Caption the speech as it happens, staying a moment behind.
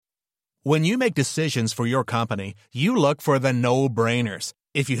When you make decisions for your company, you look for the no-brainers.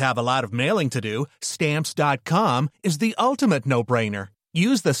 If you have a lot of mailing to do, Stamps.com is the ultimate no-brainer.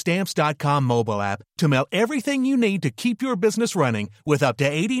 Use the Stamps.com mobile app to mail everything you need to keep your business running with up to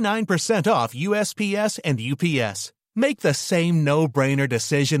 89% off USPS and UPS. Make the same no-brainer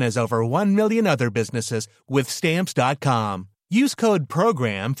decision as over 1 million other businesses with Stamps.com. Use code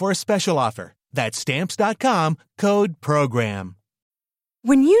PROGRAM for a special offer. That's Stamps.com, code PROGRAM.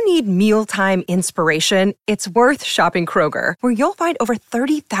 When you need mealtime inspiration, it's worth shopping Kroger, where you'll find over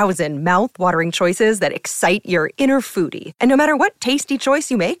 30,000 mouth-watering choices that excite your inner foodie. And no matter what tasty choice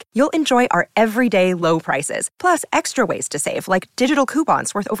you make, you'll enjoy our everyday low prices, plus extra ways to save, like digital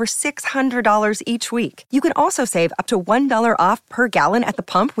coupons worth over $600 each week. You can also save up to $1 off per gallon at the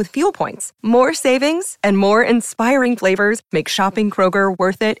pump with fuel points. More savings and more inspiring flavors make shopping Kroger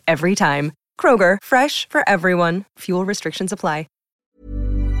worth it every time. Kroger, fresh for everyone. Fuel restrictions apply.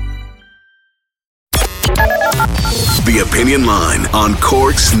 The Opinion Line on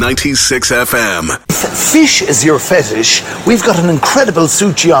Cork's 96 FM. Fish is your fetish. We've got an incredible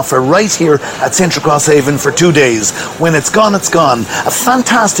sushi offer right here at Central Crosshaven for 2 days. When it's gone, it's gone. A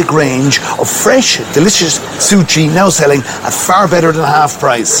fantastic range of fresh, delicious sushi now selling at far better than half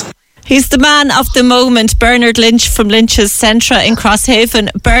price. He's the man of the moment, Bernard Lynch from Lynch's Centra in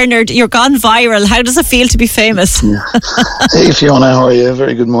Crosshaven. Bernard, you're gone viral. How does it feel to be famous? Yeah. Hey Fiona, how are you?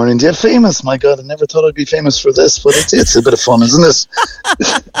 Very good morning. Yeah, famous. My God, I never thought I'd be famous for this, but it's a bit of fun, isn't it?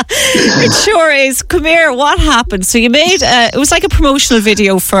 It sure is. Come here, what happened? So you made, it was like a promotional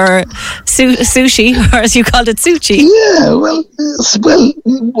video for sushi, or as you called it, sushi. Yeah, well,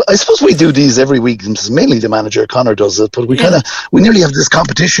 I suppose we do these every week, and mainly the manager, Connor, does it, but we nearly have this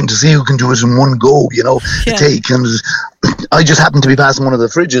competition to see who can do it in one go, take. And I just happened to be passing one of the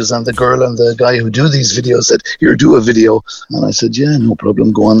fridges, and the girl and the guy who do these videos said, "Here, do a video." And I said, "Yeah, no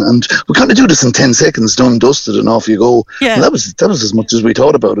problem, go on." And we kind of do this in 10 seconds, done, dusted, and off you go. Yeah. And that was as much as we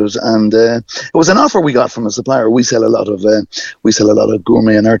thought about it. And it was an offer we got from a supplier. We sell a lot of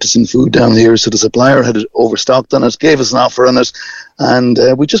gourmet and artisan food down here, so the supplier had it overstocked on it, gave us an offer on it, and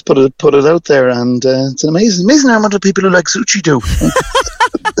we just put it out there. And it's an amazing amount of people who like sushi do.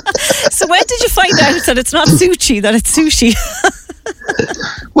 So when did you find out that it's not sushi, that it's sushi?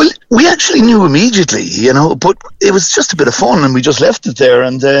 Well, we actually knew immediately, but it was just a bit of fun, and we just left it there.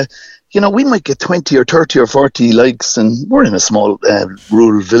 And we might get 20 or 30 or 40 likes, and we're in a small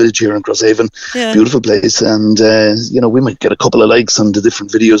rural village here in Crosshaven, beautiful place, and we might get a couple of likes on the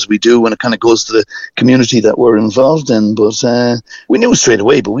different videos we do, and it kind of goes to the community that we're involved in. But we knew straight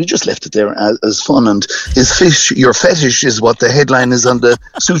away, but we just left it there as fun. And is fish your fetish is what the headline is on the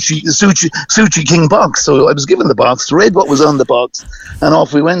Sushi King box. So I was given the box, read what was on the box, and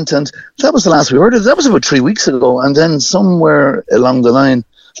off we went. And that was the last we heard of it. That was about 3 weeks ago, and then somewhere along the line,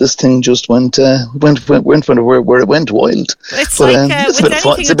 this thing just went where it went wild. It's with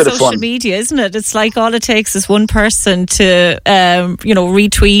anything on social media, isn't it? It's like all it takes is one person to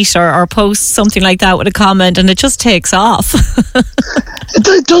retweet or post something like that with a comment, and it just takes off.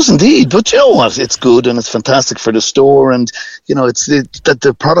 It does indeed, but you know what? It's good and it's fantastic for the store, and it's that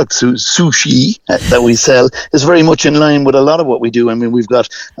the product sushi that we sell is very much in line with a lot of what we do. I mean, we've got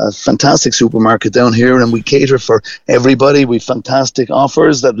a fantastic supermarket down here, and we cater for everybody. We've fantastic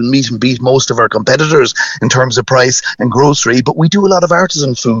offers that will meet and beat most of our competitors in terms of price and grocery, but we do a lot of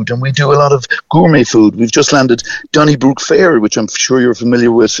artisan food and we do a lot of gourmet food. We've just landed Donnybrook Fair, which I'm sure you're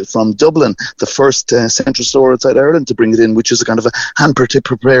familiar with, from Dublin, the first central store outside Ireland to bring it in, which is a kind of a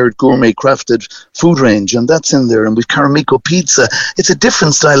hand-prepared gourmet crafted food range, and that's in there. And we've Caramico Pizza. It's a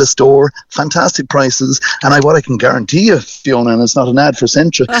different style of store, fantastic prices, and what I can guarantee you, Fiona, and it's not an ad for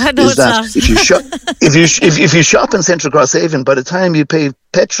Centra, is that if you shop in Central Crosshaven, by the time you pay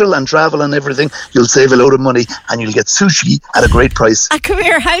petrol and travel and everything, you'll save a load of money and you'll get sushi at a great price. Come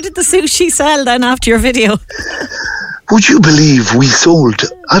here, how did the sushi sell then after your video? Would you believe we sold?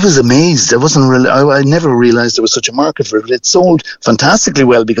 I was amazed. I never realised there was such a market for it. It sold fantastically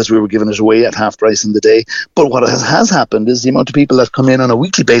well because we were giving it away at half price in the day. But what has happened is the amount of people that come in on a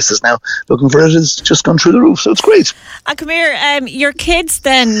weekly basis now looking for it has just gone through the roof. So it's great. Come here, your kids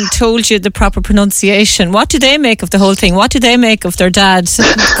then told you the proper pronunciation. What do they make of the whole thing? What do they make of their dad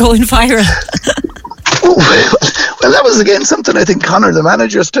going viral? Well, that was again something I think Connor, the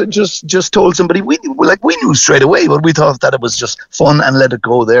manager, just told somebody. We knew straight away, but we thought that it was just fun and let it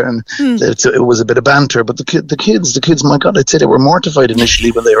go there, and it was a bit of banter. But the kids, my God, I'd say they were mortified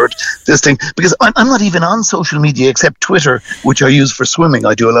initially when they heard this thing, because I'm not even on social media except Twitter, which I use for swimming.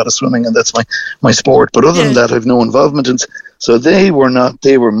 I do a lot of swimming, and that's my sport. But other than that, I've no involvement in. So they were not.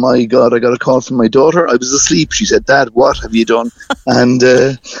 They were, my God, I got a call from my daughter. I was asleep. She said, "Dad, what have you done?" And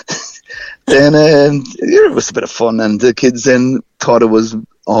then it was a bit of fun, and the kids then thought it was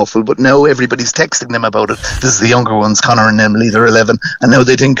awful, but now everybody's texting them about it. This is the younger ones, Connor and Emily, they're 11, and now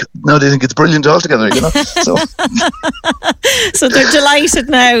they think it's brilliant altogether, you know. So they're delighted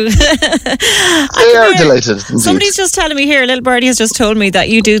now. They are delighted. Indeed. Somebody's just telling me here, a little birdie has just told me that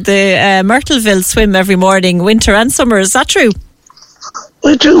you do the Myrtleville swim every morning, winter and summer. Is that true?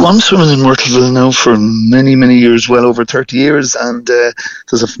 I do. I'm swimming in Myrtleville now for many, many years, well over 30 years, and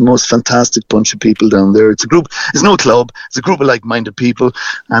there's a most fantastic bunch of people down there. It's a group, it's no club, it's a group of like-minded people,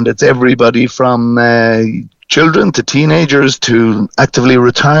 and it's everybody from children to teenagers to actively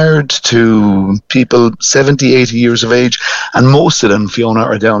retired to people 70, 80 years of age, and most of them, Fiona,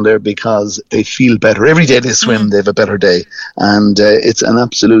 are down there because they feel better. Every day they swim, they have a better day, and it's an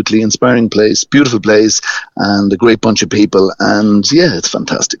absolutely inspiring place, beautiful place, and a great bunch of people, and yeah, it's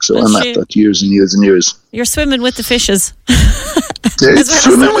fantastic. So I'm at that years and years and years. You're swimming with the fishes.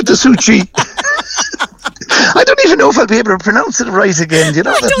 Swimming with the sushi. I don't even know if I'll be able to pronounce it right again. You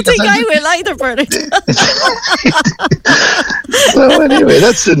know, I don't think I will either, Bernard. So anyway,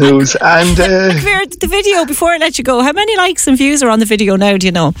 that's the news. And the video, before I let you go, how many likes and views are on the video now, do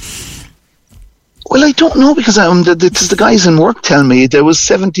you know? Well, I don't know, because the guys in work tell me there was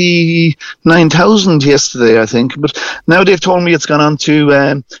 79,000 yesterday, I think. But now they've told me it's gone on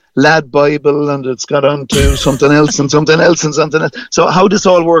to Lad Bible, and it's got on to something else and something else and something else. So how this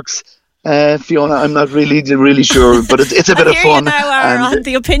all works, Fiona, I'm not really sure, but it's a bit of fun. You now are on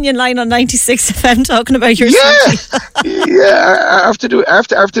the opinion line on 96 FM talking about your yeah, after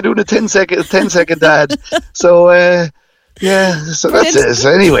doing a 10 second ad. So so that's it. So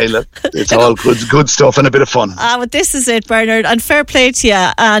anyway, look, it's all good stuff and a bit of fun. But this is it, Bernard, and fair play to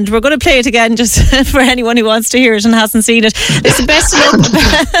you. And we're going to play it again just for anyone who wants to hear it and hasn't seen it. It's the best of luck.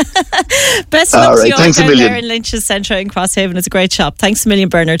 Best of luck to you all down there in Lynch's Centre in Crosshaven. It's a great shop. Thanks a million,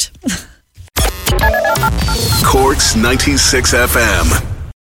 Bernard. Cork's 96 FM.